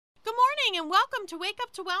Good morning and welcome to Wake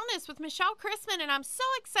Up to Wellness with Michelle Christman, and I'm so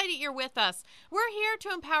excited you're with us. We're here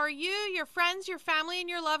to empower you, your friends, your family, and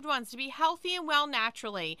your loved ones to be healthy and well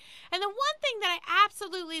naturally. And the one thing that I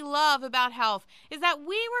absolutely love about health is that we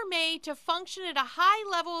were made to function at a high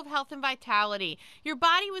level of health and vitality. Your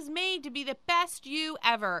body was made to be the best you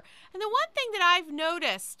ever. And the one thing that I've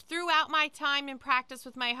noticed throughout my time in practice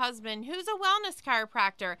with my husband, who's a wellness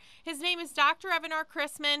chiropractor, his name is Dr. Evan R.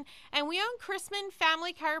 Christman, and we own Christman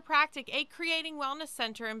Family Chiropractic, a creating wellness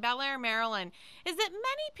center in Bel Air, Maryland, is that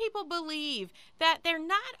many people believe that they're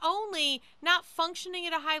not only not functioning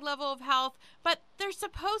at a high level of health, but they're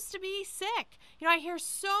supposed to be sick. You know, I hear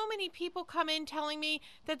so many people come in telling me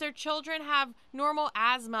that their children have normal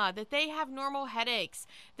asthma, that they have normal headaches,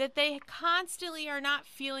 that they constantly are not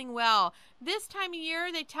feeling well. This time of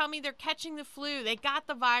year, they tell me they're catching the flu, they got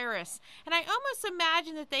the virus. And I almost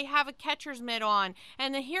imagine that they have a catcher's mitt on,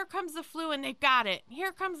 and then here comes the flu and they've got it.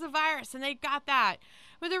 Here comes the virus and they've got that.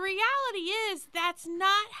 But the reality is that's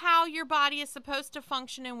not how your body is supposed to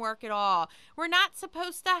function and work at all. We're not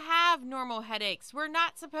supposed to have normal headaches. We're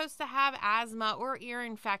not supposed to have asthma or ear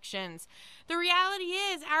infections. The reality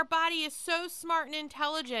is our body is so smart and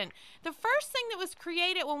intelligent. The first thing that was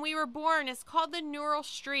created when we were born is called the neural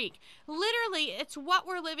streak. Literally, it's what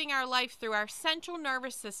we're living our life through, our central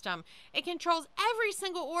nervous system. It controls every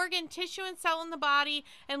single organ, tissue, and cell in the body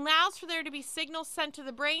and allows for there to be signals sent to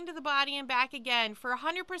the brain, to the body, and back again for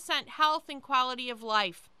 100% health and quality of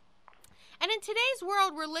life. And in today's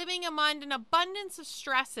world, we're living among an abundance of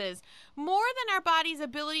stresses, more than our body's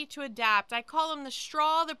ability to adapt. I call them the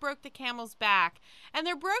straw that broke the camel's back. And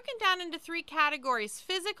they're broken down into three categories: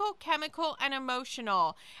 physical, chemical, and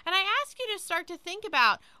emotional. And I ask you to start to think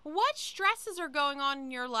about what stresses are going on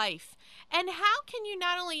in your life, and how can you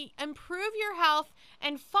not only improve your health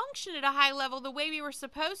and function at a high level the way we were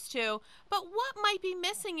supposed to, but what might be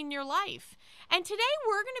missing in your life. And today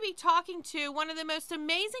we're going to be talking to one of the most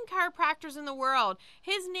amazing chiropractors in the world.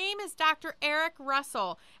 His name is Dr. Eric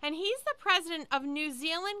Russell, and he's the president of New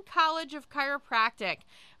Zealand College of Chiropractic,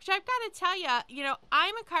 which I've got to tell you,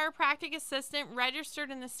 I'm a chiropractic assistant registered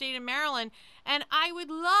in the state of Maryland, and I would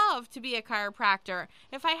love to be a chiropractor.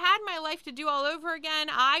 If I had my life to do all over again,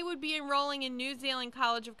 I would be enrolling in New Zealand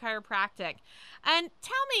College of Chiropractic. And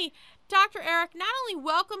tell me, Dr. Eric, not only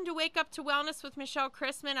welcome to Wake Up to Wellness with Michelle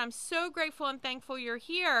Christman, I'm so grateful and thankful you're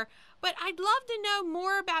here, but I'd love to know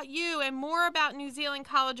more about you and more about New Zealand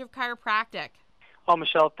College of Chiropractic. Oh,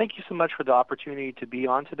 Michelle, thank you so much for the opportunity to be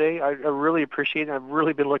on today. I really appreciate it. I've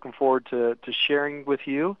really been looking forward to sharing with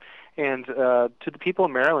you and to the people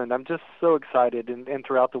in Maryland. I'm just so excited and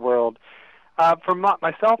throughout the world. For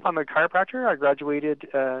myself, I'm a chiropractor. I graduated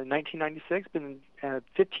in 1996, been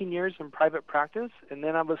 15 years in private practice, and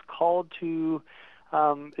then I was called to,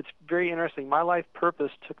 it's very interesting, my life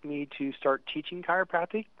purpose took me to start teaching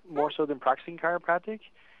chiropractic, more so than practicing chiropractic,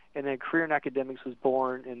 and then career in academics was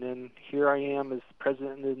born, and then here I am as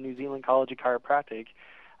president of the New Zealand College of Chiropractic.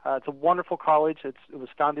 It's a wonderful college. It was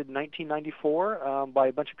founded in 1994 by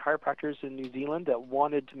a bunch of chiropractors in New Zealand that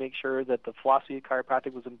wanted to make sure that the philosophy of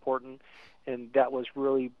chiropractic was important, and that was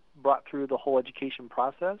really brought through the whole education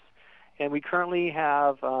process. And we currently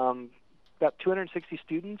have about 260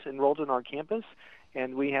 students enrolled in our campus,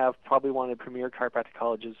 and we have probably one of the premier chiropractic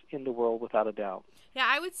colleges in the world without a doubt. Yeah,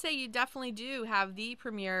 I would say you definitely do have the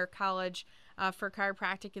premier college for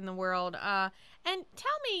chiropractic in the world. And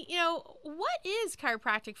tell me, what is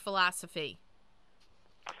chiropractic philosophy?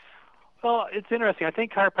 Well, it's interesting. I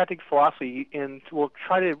think chiropractic philosophy, and we'll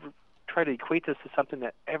try to equate this to something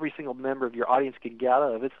that every single member of your audience can get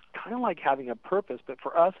out of. It's kind of like having a purpose, but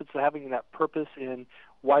for us, it's having that purpose in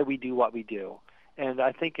why we do what we do. And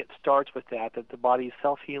I think it starts with that the body is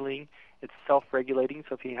self-healing, it's self-regulating,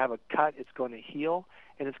 so if you have a cut, it's going to heal,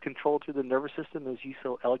 and it's controlled through the nervous system, as you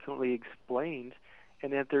so eloquently explained.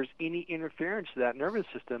 And if there's any interference to that nervous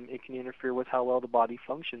system, it can interfere with how well the body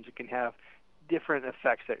functions. It can have different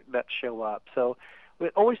effects that show up. So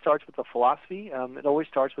it always starts with the philosophy. It always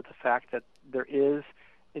starts with the fact that there is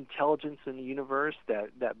intelligence in the universe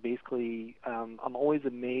that basically I'm always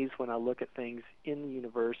amazed when I look at things in the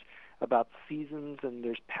universe about seasons, and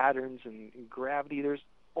there's patterns and gravity. There's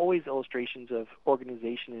always illustrations of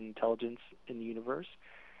organization and intelligence in the universe,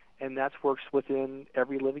 and that works within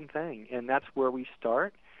every living thing, and that's where we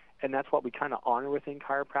start, and that's what we kind of honor within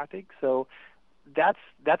chiropractic. So that's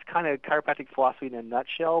kind of chiropractic philosophy in a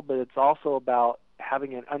nutshell, but it's also about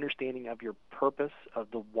having an understanding of your purpose, of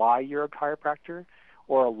the why you're a chiropractor,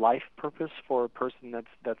 or a life purpose for a person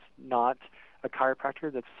that's not a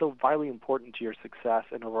chiropractor, that's so vitally important to your success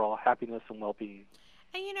and overall happiness and well-being.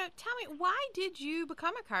 And tell me, why did you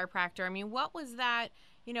become a chiropractor? I mean, what was that,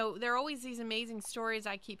 there are always these amazing stories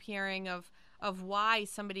I keep hearing of why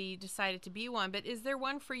somebody decided to be one. But is there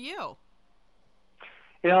one for you?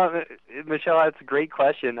 Michelle, that's a great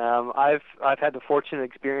question. I've had the fortunate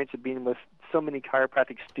experience of being with so many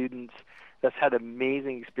chiropractic students that's had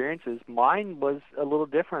amazing experiences. Mine was a little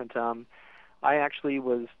different. I actually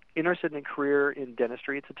was interested in a career in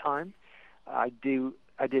dentistry at the time. I did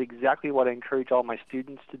exactly what I encourage all my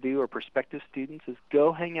students to do, or prospective students, is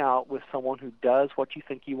go hang out with someone who does what you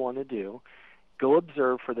think you want to do. Go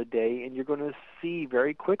observe for the day, and you're going to see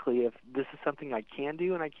very quickly if this is something I can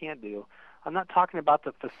do and I can't do. I'm not talking about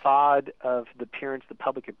the facade of the appearance, the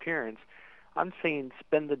public appearance. I'm saying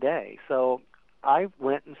spend the day. So I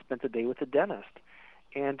went and spent the day with a dentist.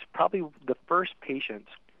 And probably the first patient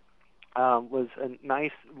was a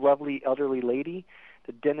nice, lovely elderly lady.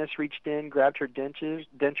 The dentist reached in, grabbed her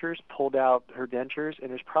dentures, pulled out her dentures, and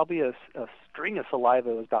there's probably a string of saliva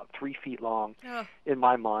that was about 3 feet long in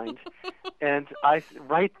my mind. And I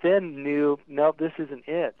right then knew, no, this isn't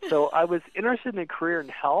it. So I was interested in a career in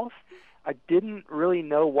health. I didn't really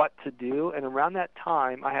know what to do, and around that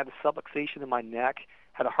time, I had a subluxation in my neck,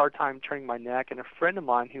 had a hard time turning my neck, and a friend of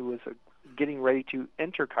mine who was getting ready to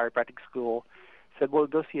enter chiropractic school said, well,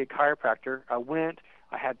 go see a chiropractor. I went.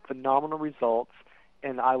 I had phenomenal results,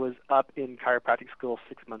 and I was up in chiropractic school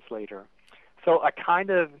 6 months later. So I've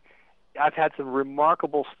had some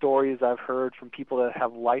remarkable stories I've heard from people that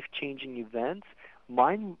have life-changing events.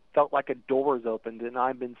 Mine felt like a door was opened, and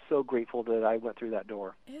I've been so grateful that I went through that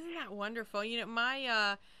door. Isn't that wonderful?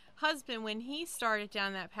 My husband, when he started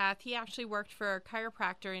down that path, he actually worked for a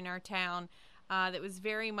chiropractor in our town that was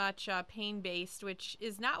very much pain-based, which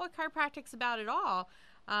is not what chiropractic's about at all.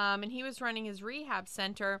 And he was running his rehab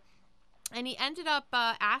center, and he ended up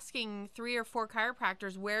asking 3 or 4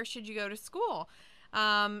 chiropractors, where should you go to school?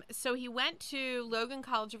 So he went to Logan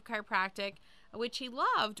College of Chiropractic, which he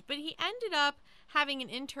loved, but he ended up having an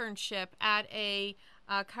internship at a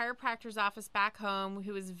chiropractor's office back home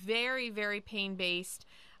who was very, very pain-based.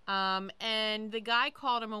 And the guy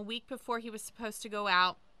called him a week before he was supposed to go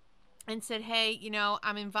out and said, hey,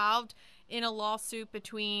 I'm involved in a lawsuit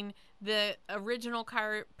between the original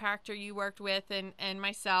chiropractor you worked with and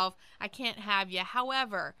myself. I can't have you.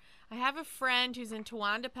 However, I have a friend who's in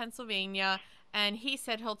Towanda, Pennsylvania, and he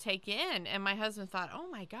said he'll take you in. And my husband thought, oh,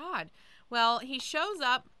 my God. Well, he shows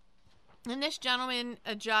up, and this gentleman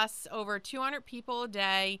adjusts over 200 people a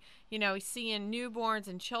day. He's seeing newborns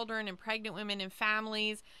and children and pregnant women and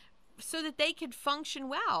families so that they could function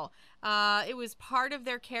well. It was part of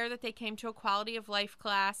their care that they came to a quality of life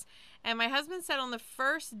class. And my husband said on the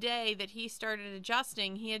first day that he started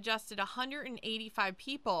adjusting, he adjusted 185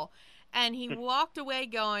 people. And he walked away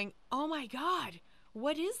going, oh, my God,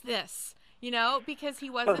 what is this? Because he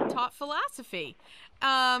wasn't taught philosophy.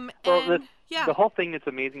 The whole thing that's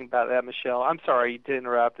amazing about that, Michelle, I'm sorry to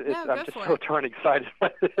interrupt. I'm just so darn excited by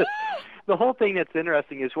this. The whole thing that's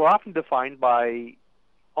interesting is we're often defined by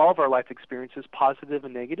all of our life experiences, positive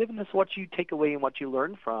and negative, and it's what you take away and what you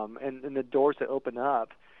learn from, and the doors that open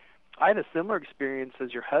up. I had a similar experience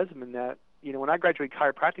as your husband that, when I graduated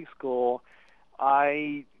chiropractic school,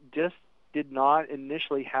 I just did not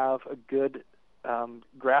initially have a good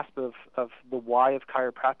grasp of the why of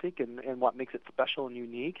chiropractic and what makes it special and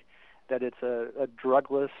unique, that it's a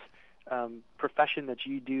drugless profession that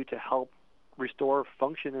you do to help restore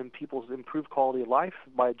function in people's improved quality of life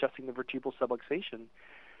by adjusting the vertebral subluxation.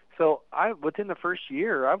 So within the first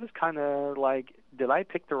year, I was kind of like, did I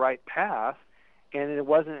pick the right path? And it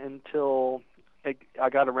wasn't until I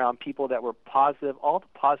got around people that were positive, all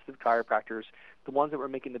the positive chiropractors, the ones that were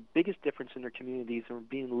making the biggest difference in their communities and were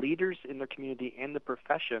being leaders in their community and the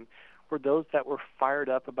profession, were those that were fired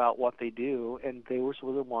up about what they do, and they were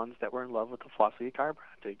the ones that were in love with the philosophy of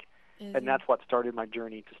chiropractic. And that's what started my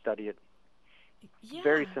journey to study it. Yeah.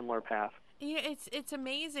 Very similar path. It's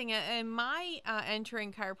amazing. And my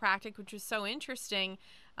entering chiropractic, which was so interesting,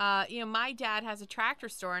 my dad has a tractor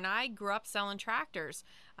store, and I grew up selling tractors.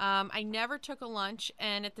 I never took a lunch,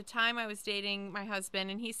 and at the time I was dating my husband,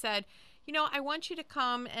 and he said, I want you to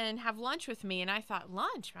come and have lunch with me. And I thought,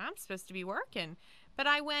 lunch? I'm supposed to be working. But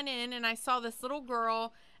I went in, and I saw this little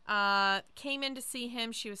girl came in to see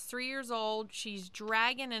him. She was 3 years old. She's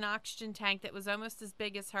dragging an oxygen tank that was almost as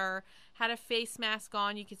big as her, had a face mask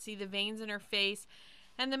on. You could see the veins in her face.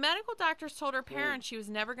 And the medical doctors told her parents she was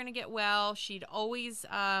never going to get well. She'd always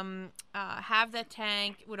have that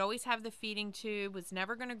tank, would always have the feeding tube, was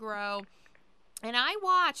never going to grow. And I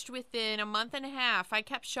watched within a month and a half. I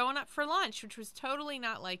kept showing up for lunch, which was totally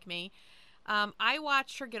not like me. I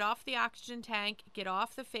watched her get off the oxygen tank, get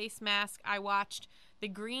off the face mask. I watched the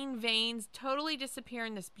green veins totally disappear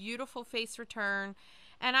and this beautiful face return.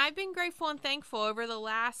 And I've been grateful and thankful over the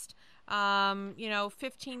last,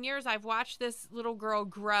 15 years. I've watched this little girl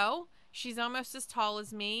grow. She's almost as tall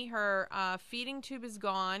as me. Her feeding tube is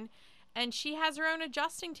gone, and she has her own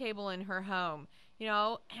adjusting table in her home.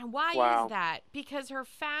 And why is Wow. that? Because her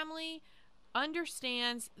family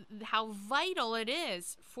understands how vital it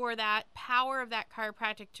is for that power of that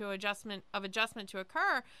chiropractic adjustment to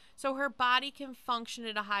occur, so her body can function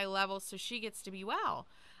at a high level, so she gets to be well.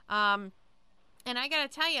 And I got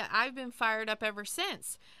to tell you, I've been fired up ever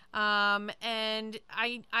since. And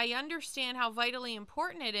I understand how vitally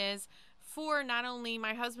important it is for not only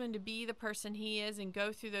my husband to be the person he is and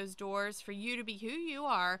go through those doors, for you to be who you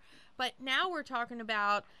are, but now we're talking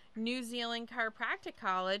about New Zealand Chiropractic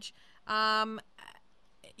College.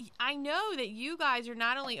 I know that you guys are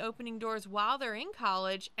not only opening doors while they're in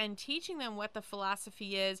college and teaching them what the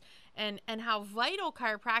philosophy is and how vital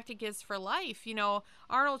chiropractic is for life.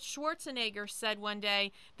 Arnold Schwarzenegger said one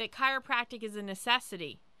day that chiropractic is a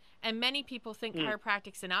necessity, and many people think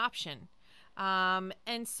chiropractic's an option.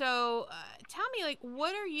 And so tell me,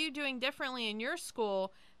 what are you doing differently in your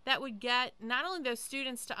school that would get not only those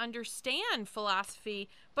students to understand philosophy,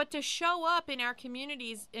 but to show up in our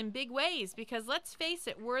communities in big ways? Because let's face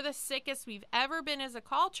it, we're the sickest we've ever been as a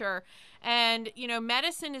culture. And,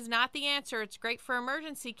 medicine is not the answer. It's great for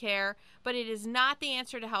emergency care, but it is not the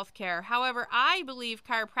answer to health care. However, I believe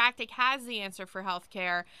chiropractic has the answer for health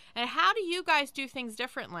care. And how do you guys do things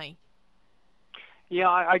differently? Yeah,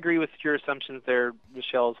 I agree with your assumptions there,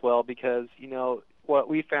 Michelle, as well, because, what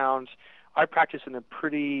we found, I practiced in a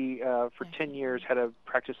pretty, for 10 years, had a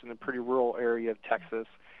practice in a pretty rural area of Texas.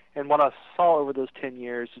 And what I saw over those 10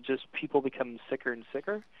 years is just people becoming sicker and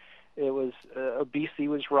sicker. It was, obesity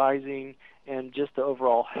was rising, and just the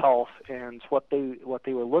overall health. And what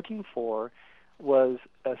they were looking for was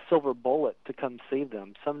a silver bullet to come save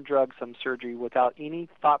them. Some drug, some surgery, without any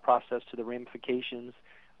thought process to the ramifications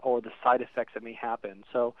or the side effects that may happen.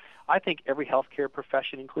 So I think every healthcare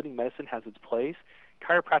profession, including medicine, has its place.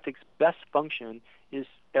 Chiropractic's best function is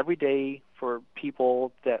every day for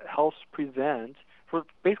people that helps prevent, for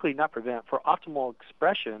basically not prevent, for optimal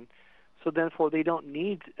expression, so therefore they don't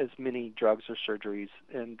need as many drugs or surgeries.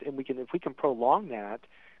 And if we can prolong that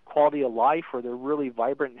quality of life where they're really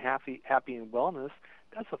vibrant and happy in wellness,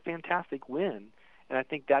 that's a fantastic win. And I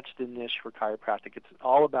think that's the niche for chiropractic. It's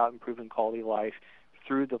all about improving quality of life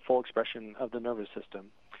through the full expression of the nervous system.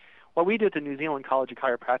 What we do at the New Zealand College of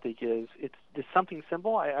Chiropractic is it's something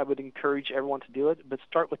simple. I would encourage everyone to do it, but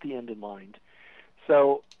start with the end in mind.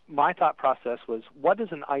 So my thought process was, what does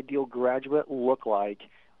an ideal graduate look like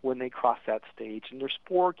when they cross that stage? And there's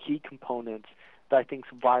 4 key components that I think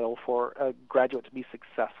is vital for a graduate to be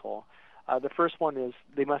successful. The first one is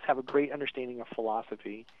they must have a great understanding of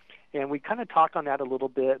philosophy. And we kind of talked on that a little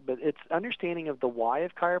bit, but it's understanding of the why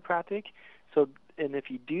of chiropractic. And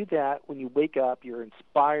if you do that, when you wake up, you're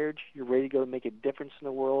inspired, you're ready to go make a difference in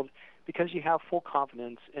the world because you have full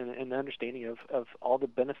confidence and understanding of all the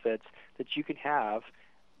benefits that you can have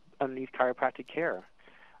underneath chiropractic care.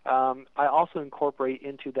 I also incorporate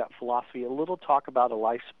into that philosophy a little talk about a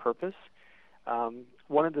life's purpose.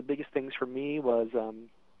 One of the biggest things for me was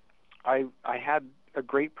I had a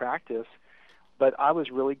great practice, but I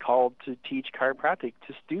was really called to teach chiropractic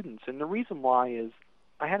to students. And the reason why is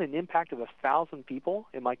I had an impact of 1,000 people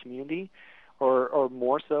in my community, or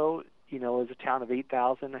more so. As a town of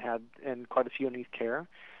 8,000, I had and quite a few underneath care.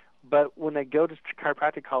 But when I go to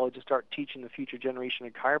chiropractic college and start teaching the future generation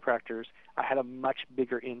of chiropractors, I had a much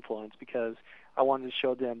bigger influence because I wanted to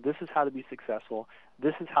show them this is how to be successful.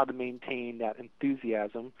 This is how to maintain that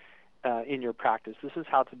enthusiasm in your practice. This is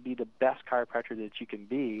how to be the best chiropractor that you can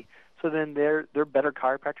be. So then they're better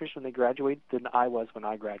chiropractors when they graduate than I was when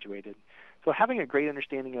I graduated. So having a great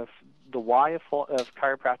understanding of the why of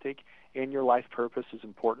chiropractic and your life purpose is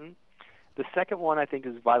important. The second one I think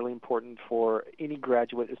is vitally important for any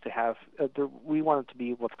graduate is to have, we want them to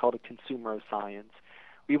be what's called a consumer of science.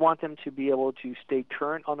 We want them to be able to stay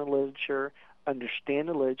current on the literature, understand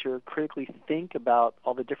the literature, critically think about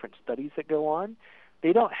all the different studies that go on.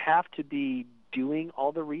 They don't have to be doing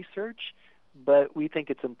all the research, but we think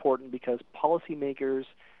it's important because policymakers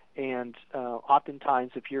and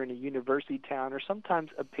oftentimes if you're in a university town or sometimes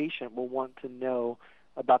a patient will want to know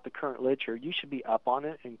about the current literature, you should be up on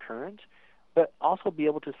it and current, but also be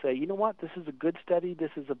able to say, you know what, this is a good study,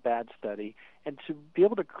 this is a bad study, and to be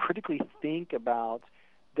able to critically think about,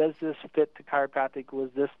 does this fit to chiropractic, was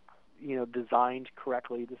this designed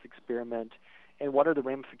correctly, this experiment, and what are the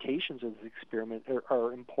ramifications of this experiment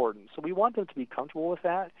are important. So we want them to be comfortable with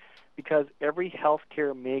that because every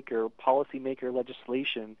healthcare maker, policy maker,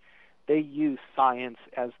 legislation, they use science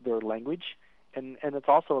as their language, and it's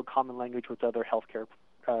also a common language with other healthcare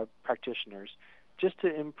practitioners, just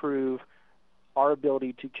to improve our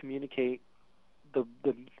ability to communicate the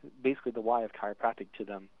basically the why of chiropractic to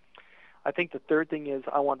them. I think the third thing is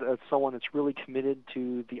I want someone that's really committed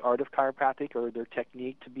to the art of chiropractic or their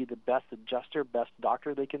technique to be the best adjuster, best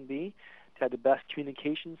doctor they can be, to have the best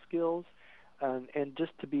communication skills, and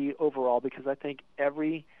just to be overall, because I think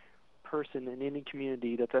every person in any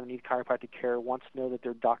community that's ever needs chiropractic care wants to know that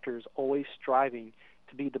their doctor is always striving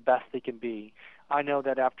to be the best they can be. I know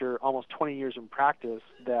that after almost 20 years in practice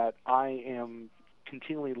that I am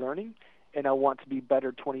continually learning, and I want to be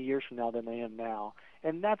better 20 years from now than I am now.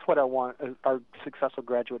 And that's what I want our successful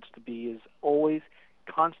graduates to be, is always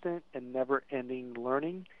constant and never-ending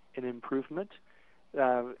learning and improvement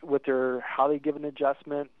with how they give an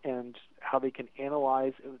adjustment and how they can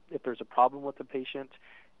analyze if there's a problem with the patient.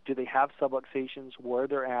 Do they have subluxations, where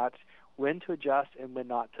they're at, when to adjust and when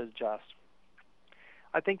not to adjust.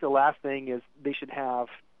 I think the last thing is they should have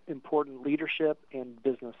important leadership and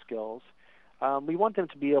business skills. We want them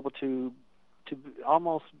to be able to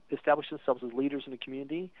almost establish themselves as leaders in the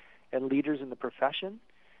community and leaders in the profession,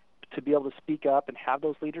 to be able to speak up and have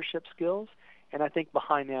those leadership skills. And I think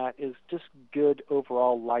behind that is just good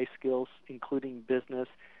overall life skills, including business,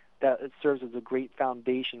 that it serves as a great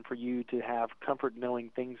foundation for you to have comfort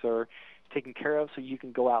knowing things are taken care of so you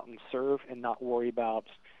can go out and serve and not worry about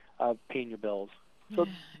paying your bills. So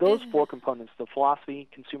those four components, the philosophy,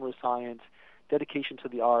 consumer science, dedication to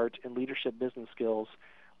the art, and leadership business skills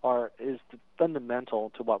is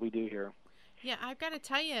fundamental to what we do here. Yeah, I've got to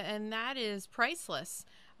tell you, and that is priceless.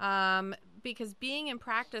 Because being in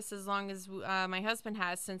practice as long as my husband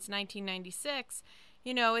has since 1996,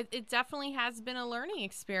 it definitely has been a learning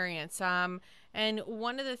experience. And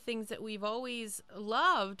one of the things that we've always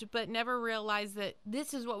loved but never realized that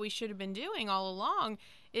this is what we should have been doing all along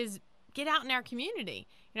is get out in our community.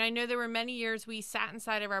 I know there were many years we sat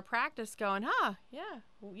inside of our practice going,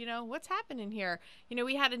 what's happening here?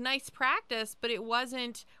 We had a nice practice, but it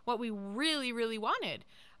wasn't what we really, really wanted.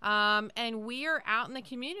 And we are out in the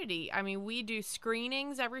community. I mean, we do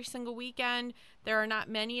screenings every single weekend. There are not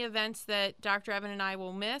many events that Dr. Evan and I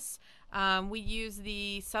will miss. We use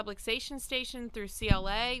the subluxation station through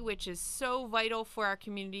CLA, which is so vital for our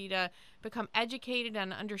community to become educated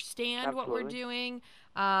and understand what we're doing.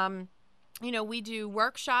 We do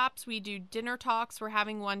workshops, we do dinner talks. We're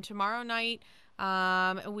having one tomorrow night.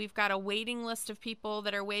 We've got a waiting list of people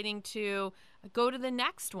that are waiting to go to the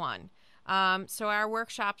next one. So our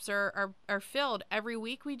workshops are filled. Every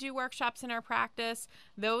week we do workshops in our practice.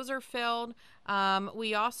 Those are filled.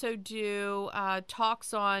 We also do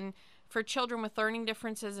talks for children with learning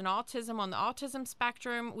differences and autism on the autism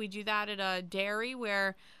spectrum. We do that at a dairy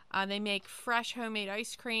where they make fresh homemade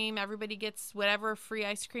ice cream. Everybody gets whatever free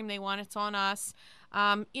ice cream they want. It's on us.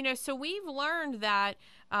 So we've learned that,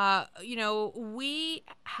 we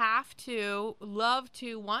have to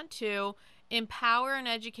want to empower and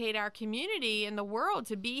educate our community and the world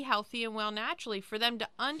to be healthy and well naturally, for them to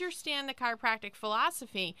understand the chiropractic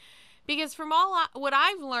philosophy. Because from what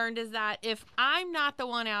I've learned is that if I'm not the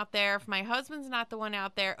one out there, if my husband's not the one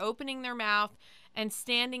out there opening their mouth and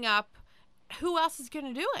standing up, who else is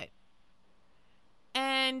going to do it?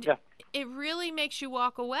 And it really makes you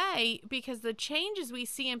walk away, because the changes we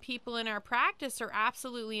see in people in our practice are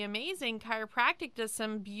absolutely amazing. Chiropractic does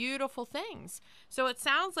some beautiful things. So it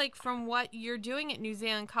sounds like from what you're doing at New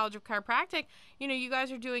Zealand College of Chiropractic, you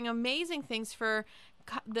guys are doing amazing things for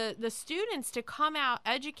the students to come out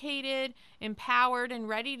educated, empowered, and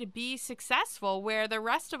ready to be successful, where the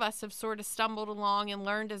rest of us have sort of stumbled along and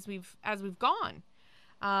learned as we've gone.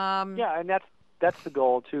 And that's the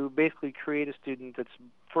goal, to basically create a student that's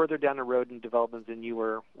further down the road in development than you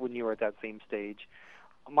were when you were at that same stage.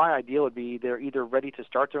 My ideal would be they're either ready to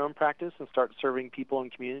start their own practice and start serving people in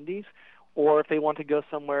communities, or if they want to go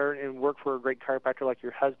somewhere and work for a great chiropractor like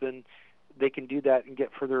your husband, they can do that and get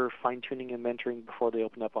further fine-tuning and mentoring before they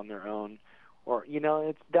open up on their own. Or,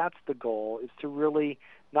 that's the goal, is to really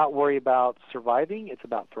not worry about surviving. It's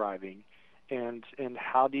about thriving. And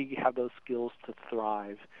how do you have those skills to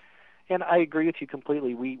thrive? And I agree with you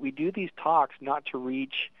completely. We do these talks not to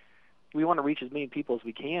we want to reach as many people as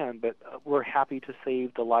we can, but we're happy to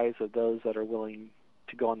save the lives of those that are willing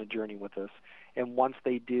to go on the journey with us. And once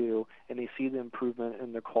they do, and they see the improvement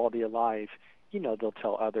in their quality of life, they'll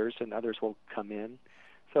tell others, and others will come in.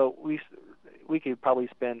 So we could probably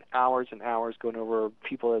spend hours and hours going over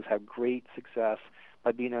people that have great success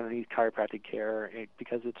by being underneath chiropractic care,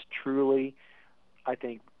 because it's truly, I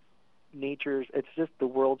think, it's just the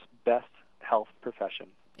world's best health profession.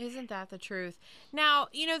 Isn't that the truth? Now,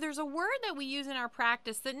 there's a word that we use in our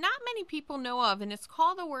practice that not many people know of, and it's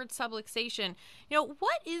called the word subluxation.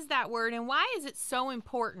 What is that word, and why is it so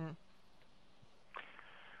important?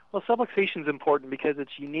 Well, subluxation is important because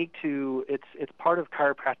it's unique to it's part of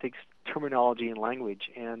chiropractic's terminology and language,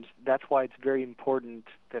 and that's why it's very important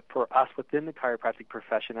that for us within the chiropractic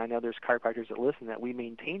profession, I know there's chiropractors that listen, that we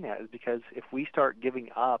maintain that, is because if we start giving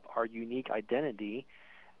up our unique identity,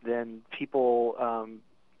 then people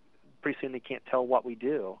pretty soon they can't tell what we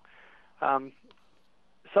do.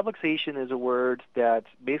 Subluxation is a word that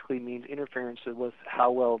basically means interference with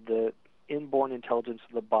how well the inborn intelligence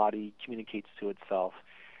of the body communicates to itself.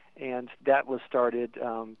 And that was started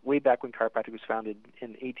way back when chiropractic was founded in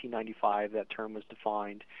 1895. That term was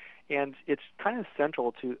defined. And it's kind of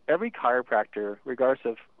central to every chiropractor, regardless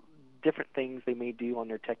of different things they may do on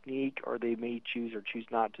their technique, or they may choose or choose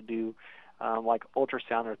not to do, like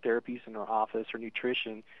ultrasound or therapies in their office or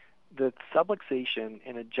nutrition. The subluxation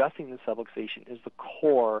and adjusting the subluxation is the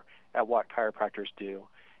core at what chiropractors do.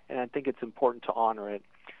 And I think it's important to honor it.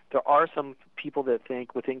 There are some people that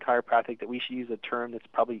think within chiropractic that we should use a term that's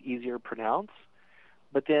probably easier to pronounce,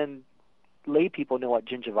 but then lay people know what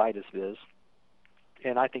gingivitis is,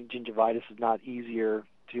 and I think gingivitis is not easier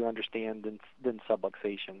to understand than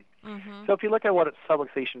subluxation. Mm-hmm. So if you look at what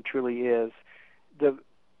subluxation truly is,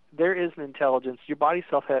 there is an intelligence. Your body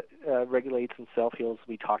self-regulates and self-heals,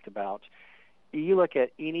 we talked about. You look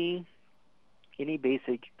at any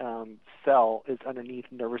basic cell is underneath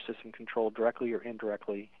nervous system control, directly or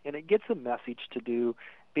indirectly, and it gets a message to do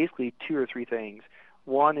basically two or three things.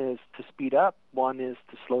 One is to speed up, one is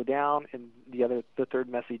to slow down, and the third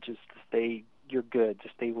message is to stay. You're good, to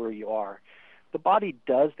stay where you are. The body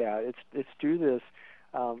does that. It's through this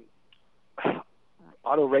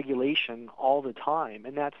auto-regulation all the time,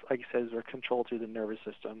 and that's, like I said, is controlled through the nervous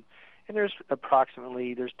system. And there's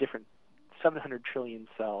different 700 trillion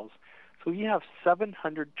cells. So you have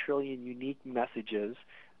 700 trillion unique messages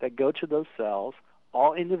that go to those cells,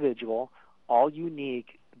 all individual, all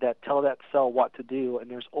unique, that tell that cell what to do.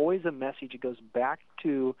 And there's always a message that goes back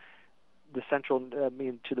to the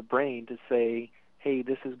to the brain to say, hey,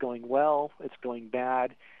 this is going well, it's going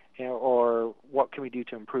bad, or what can we do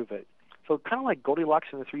to improve it? So kind of like Goldilocks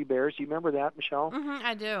and the Three Bears. Do you remember that, Michelle? Mm-hmm,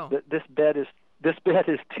 I do. This bed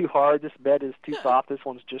is too hard, this bed is too soft, this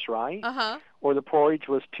one's just right. Uh-huh. Or the porridge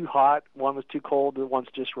was too hot, one was too cold, the one's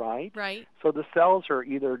just right. Right. So the cells are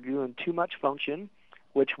either doing too much function,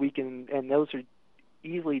 which we can, and those are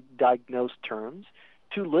easily diagnosed terms,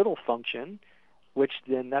 too little function, which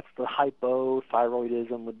then that's the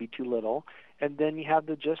hypothyroidism, would be too little, and then you have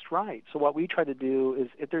the just right. So what we try to do is,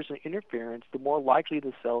 if there's an interference, the more likely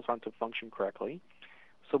the cells aren't to function correctly.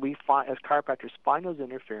 So we find, as chiropractors, find those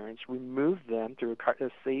interference, remove them through a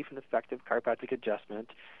safe and effective chiropractic adjustment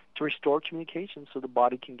to restore communication so the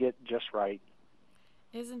body can get just right.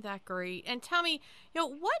 Isn't that great? And tell me,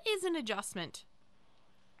 what is an adjustment?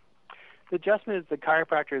 The adjustment is the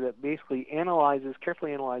chiropractor that basically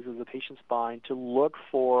carefully analyzes the patient's spine to look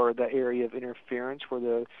for the area of interference where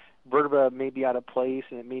the vertebra may be out of place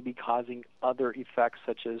and it may be causing other effects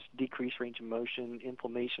such as decreased range of motion,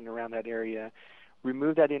 inflammation around that area.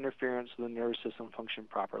 Remove that interference so the nervous system function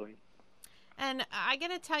properly. And I got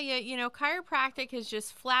to tell you, chiropractic has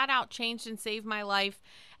just flat out changed and saved my life.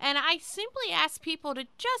 And I simply ask people to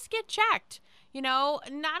just get checked.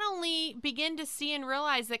 Not only begin to see and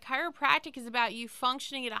realize that chiropractic is about you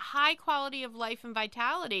functioning at a high quality of life and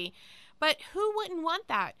vitality, but who wouldn't want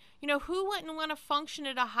that? Who wouldn't want to function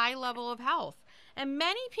at a high level of health? And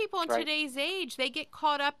many people in today's age, they get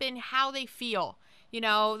caught up in how they feel.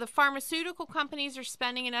 The pharmaceutical companies are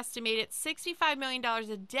spending an estimated $65 million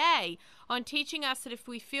a day on teaching us that if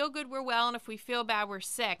we feel good, we're well, and if we feel bad, we're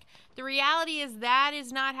sick. The reality is that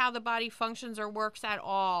is not how the body functions or works at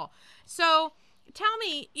all. So tell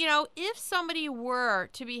me, if somebody were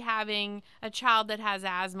to be having a child that has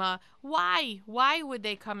asthma, why would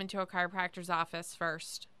they come into a chiropractor's office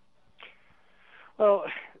first? Well,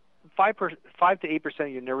 5 to 8% of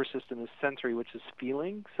your nervous system is sensory, which is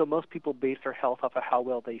feeling. So most people base their health off of how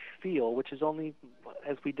well they feel, which is only,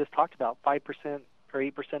 as we just talked about, 5% or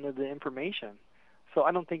 8% of the information. So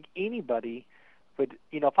I don't think anybody would,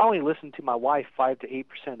 if I only listened to my wife 5 to 8%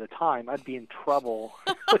 of the time, I'd be in trouble.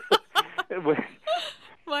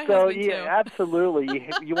 My so husband too. Absolutely,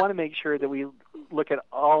 you want to make sure that we look at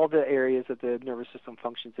all the areas that the nervous system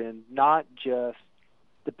functions in, not just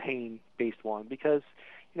the pain-based one, because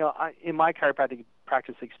in my chiropractic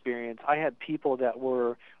practice experience, I had people that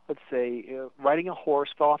were, let's say, riding a horse,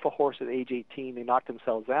 fell off a horse at age 18, they knocked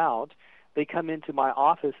themselves out. They come into my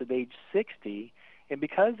office at age 60, And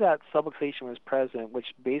because that subluxation was present, which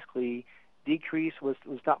basically decrease was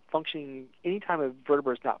not functioning, anytime a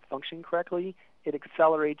vertebra is not functioning correctly, it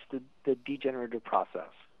accelerates the degenerative process.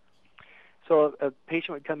 So a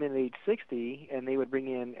patient would come in at age 60, and they would bring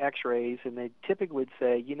in x-rays, and they typically would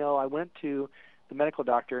say, I went to the medical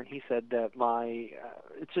doctor, and he said that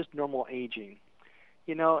it's just normal aging.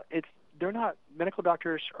 They're not, medical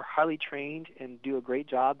doctors are highly trained and do a great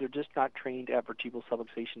job. They're just not trained at vertebral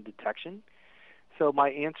subluxation detection. So my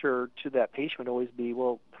answer to that patient would always be,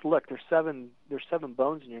 well, look, there's seven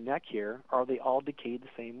bones in your neck here. Are they all decayed the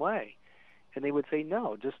same way? And they would say,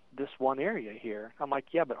 no, just this one area here. I'm like,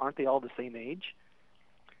 yeah, but aren't they all the same age?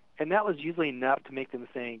 And that was usually enough to make them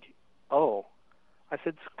think, oh. I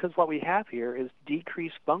said, because what we have here is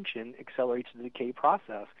decreased function accelerates the decay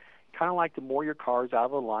process. Kind of like the more your car is out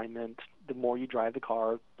of alignment, the more you drive the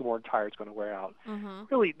car, the more the tire is going to wear out. Mm-hmm.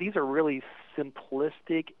 Really, these are really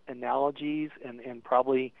simplistic analogies, and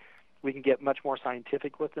probably we can get much more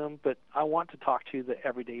scientific with them, but I want to talk to the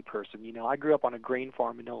everyday person. I grew up on a grain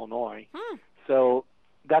farm in Illinois, so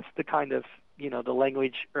that's the kind of, the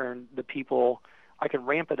language or the people. I can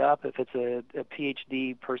ramp it up if it's a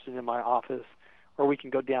PhD person in my office, or we can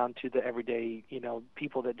go down to the everyday,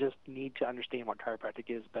 people that just need to understand what chiropractic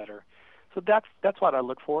is better. So that's what I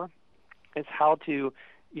look for, is how to,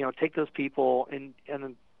 take those people, and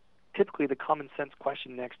then typically the common sense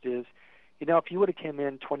question next is, if you would have come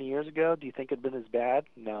in 20 years ago, do you think it would have been as bad?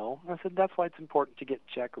 No. I said that's why it's important to get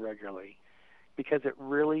checked regularly, because it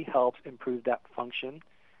really helps improve that function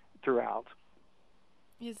throughout.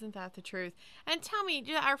 Isn't that the truth? And tell me,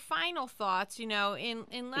 our final thoughts, in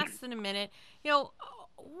less than a minute,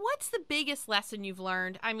 what's the biggest lesson you've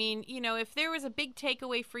learned? I mean, if there was a big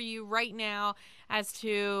takeaway for you right now as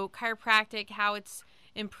to chiropractic, how it's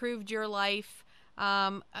improved your life,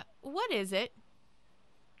 what is it?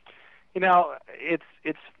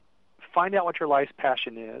 It's find out what your life's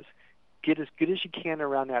passion is, get as good as you can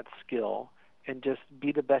around that skill, and just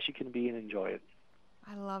be the best you can be and enjoy it.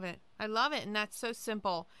 I love it. I love it. And that's so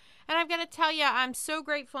simple. And I've got to tell you, I'm so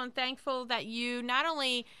grateful and thankful that you not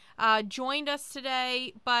only joined us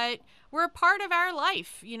today, but were a part of our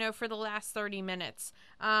life, for the last 30 minutes.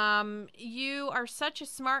 You are such a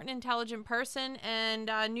smart and intelligent person,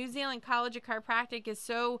 and New Zealand College of Chiropractic is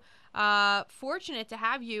so fortunate to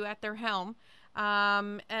have you at their helm.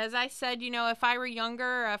 As I said, if I were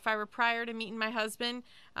younger, if I were prior to meeting my husband,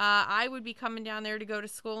 I would be coming down there to go to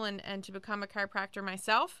school and to become a chiropractor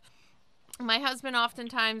myself. My husband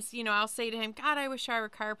oftentimes, I'll say to him, God, I wish I were a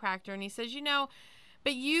chiropractor. And he says,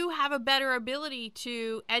 but you have a better ability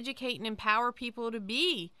to educate and empower people to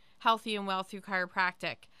be healthy and well through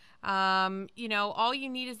chiropractic. All you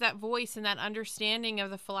need is that voice and that understanding of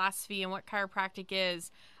the philosophy and what chiropractic is.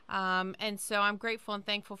 And so I'm grateful and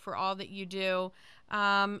thankful for all that you do.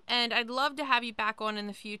 And I'd love to have you back on in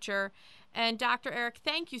the future. And Dr. Eric,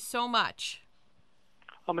 thank you so much.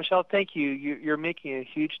 Oh, Michelle, thank you. You're making a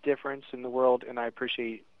huge difference in the world, and I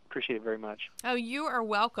appreciate it very much. Oh, you are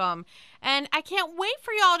welcome. And I can't wait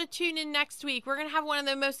for y'all to tune in next week. We're going to have one of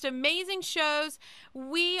the most amazing shows.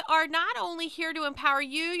 We are not only here to empower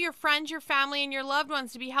you, your friends, your family, and your loved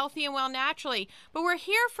ones to be healthy and well naturally, but we're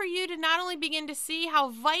here for you to not only begin to see how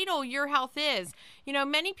vital your health is.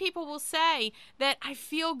 Many people will say that I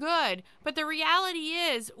feel good, but the reality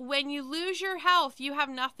is when you lose your health, you have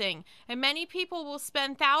nothing. And many people will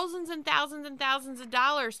spend thousands and thousands and thousands of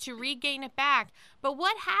dollars to regain it back. But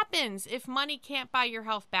what happens if money can't buy your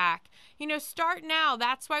health back? Start now.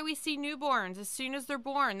 That's why we see newborns as soon as they're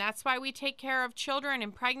born. That's why we take care of children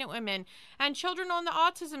and pregnant women and children on the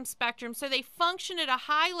autism spectrum so they function at a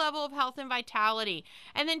high level of health and vitality,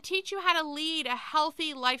 and then teach you how to lead a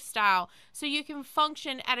healthy lifestyle so you can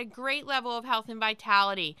function at a great level of health and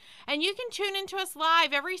vitality. And you can tune into us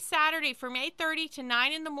live every Saturday from 8:30 to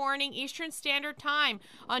 9 in the morning Eastern Standard Time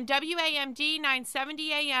on WAMD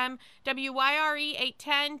 970 AM, WYRE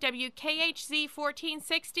 810, WKHZ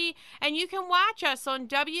 1460, and you can watch us on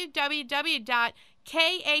www.khztv.com.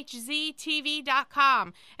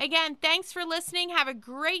 Again, thanks for listening. Have a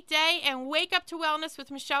great day, and wake up to wellness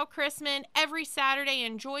with Michelle Christman every Saturday.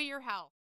 Enjoy your health.